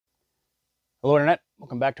Hello, Internet.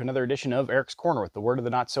 Welcome back to another edition of Eric's Corner with the Word of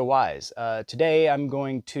the Not So Wise. Today, I'm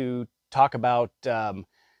going to talk about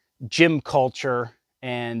gym culture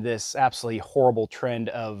and this absolutely horrible trend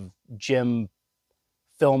of gym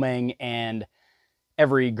filming and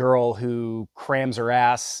every girl who crams her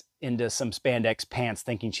ass into some spandex pants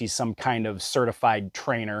thinking she's some kind of certified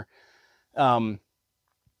trainer. Um,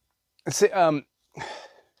 it's, um,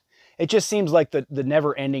 it just seems like the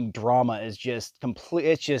never ending drama is just complete.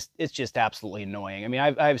 It's just absolutely annoying. I mean,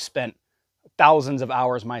 I've spent thousands of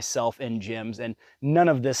hours myself in gyms, and none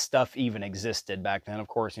of this stuff even existed back then. Of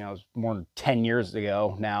course, it was more than 10 years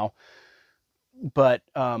ago now. But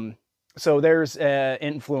so there's an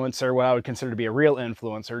influencer, what I would consider to be a real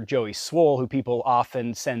influencer, Joey Swoll, who people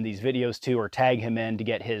often send these videos to or tag him in to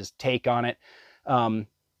get his take on it.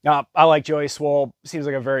 I like Joey Swoll. Seems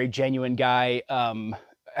like a very genuine guy.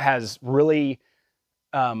 Has really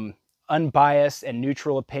unbiased and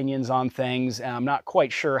neutral opinions on things. And I'm not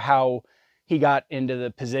quite sure how he got into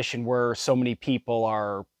the position where so many people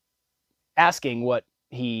are asking what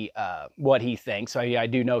he thinks. I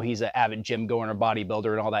do know he's an avid gym goer and a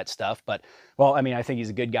bodybuilder and all that stuff. But well, I mean, I think he's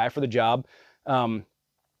a good guy for the job. I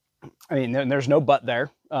mean, there's no but there.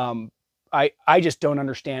 I just don't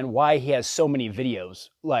understand why he has so many videos.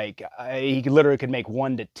 Like he literally could make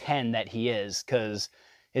 1 to 10 that he is, because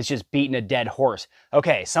it's just beating a dead horse.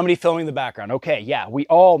 Okay, somebody filming the background. Okay, yeah, we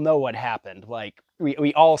all know what happened. Like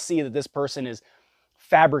we all see that this person is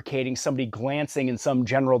fabricating somebody glancing in some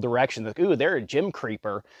general direction. Like, ooh, they're a gym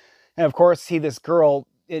creeper. And of course, see this girl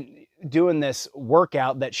doing this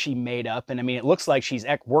workout that she made up. And I mean, it looks like she's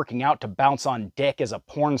working out to bounce on dick as a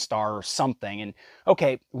porn star or something. And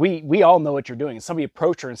okay, we all know what you're doing. And somebody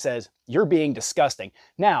approached her and says, "You're being disgusting."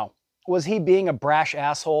 Now, was he being a brash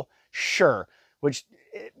asshole? Sure. Which,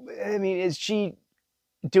 I mean, is she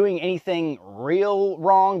doing anything real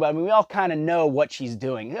wrong? But I mean, we all kind of know what she's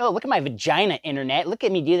doing. Oh, look at my vagina, Internet. Look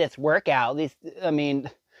at me do this workout. I mean,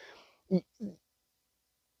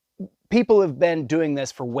 people have been doing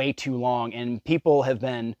this for way too long, and people have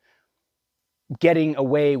been getting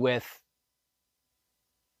away with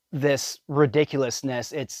this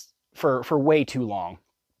ridiculousness. It's for way too long.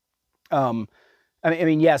 I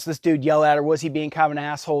mean, yes, this dude yelled at her. Was he being kind of an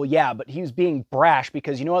asshole? Yeah, but he was being brash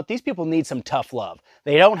because, you know what? These people need some tough love.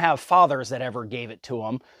 They don't have fathers that ever gave it to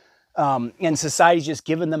them. And society's just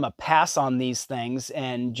given them a pass on these things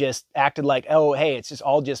and just acted like, oh, hey, it's just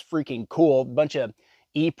all just freaking cool. Bunch of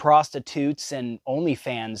e-prostitutes and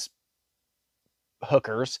OnlyFans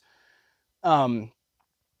hookers. And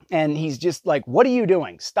he's just like, what are you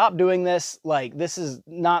doing? Stop doing this. Like, this is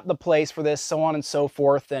not the place for this, so on and so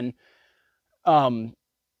forth. Um,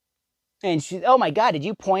 and she, oh my God, did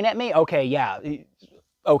you point at me? Okay, yeah.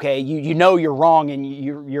 Okay, you know you're wrong, and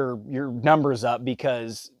your number's up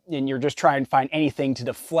because, and you're just trying to find anything to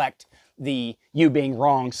deflect the you being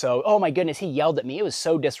wrong. So, oh my goodness, he yelled at me. It was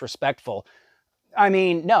so disrespectful. I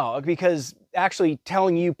mean, no, because actually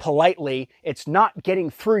telling you politely, it's not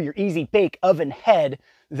getting through your easy bake oven head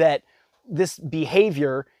that this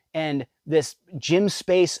behavior and this gym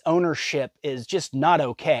space ownership is just not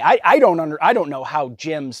okay. I don't know how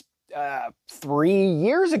gyms 3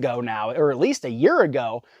 years ago now, or at least a year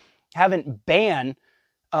ago, haven't banned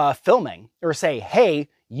filming or say, hey,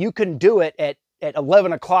 you can do it at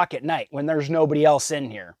 11 o'clock at night when there's nobody else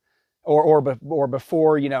in here, or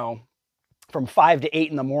before, from 5 to 8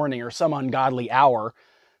 in the morning or some ungodly hour,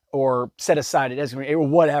 or set aside it, or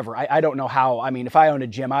whatever. I don't know how. I mean, if I owned a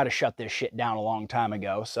gym, I'd have shut this shit down a long time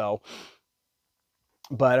ago. So,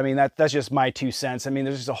 but I mean, that's just my 2 cents. I mean,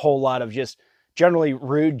 there's just a whole lot of just generally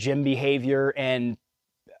rude gym behavior and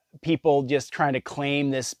people just trying to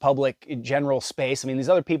claim this public general space. I mean, these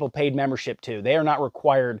other people paid membership too. They are not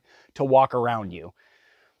required to walk around you.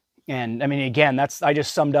 And I mean, again, I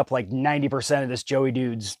just summed up like 90% of this Joey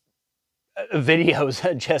dude's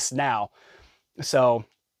videos just now. So,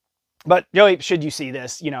 but Joey, should you see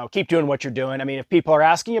this, keep doing what you're doing. I mean, if people are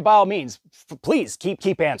asking you, by all means, please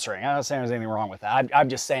keep answering. I'm not saying there's anything wrong with that. I'm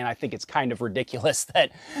just saying I think it's kind of ridiculous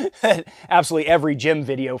that absolutely every gym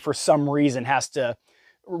video for some reason has to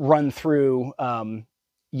run through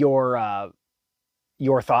your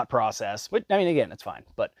thought process. But I mean, again, it's fine.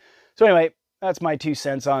 But so anyway, that's my 2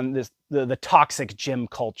 cents on this the toxic gym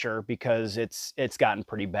culture, because it's gotten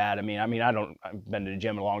pretty bad. I mean, I've been to the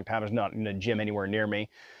gym in a long time. There's not a gym anywhere near me.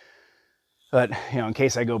 But, in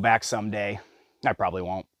case I go back someday, I probably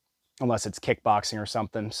won't, unless it's kickboxing or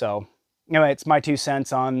something. So anyway, it's my 2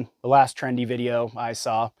 cents on the last trendy video I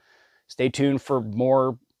saw. Stay tuned for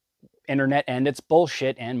more internet and its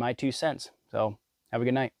bullshit and my 2 cents. So have a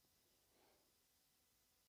good night.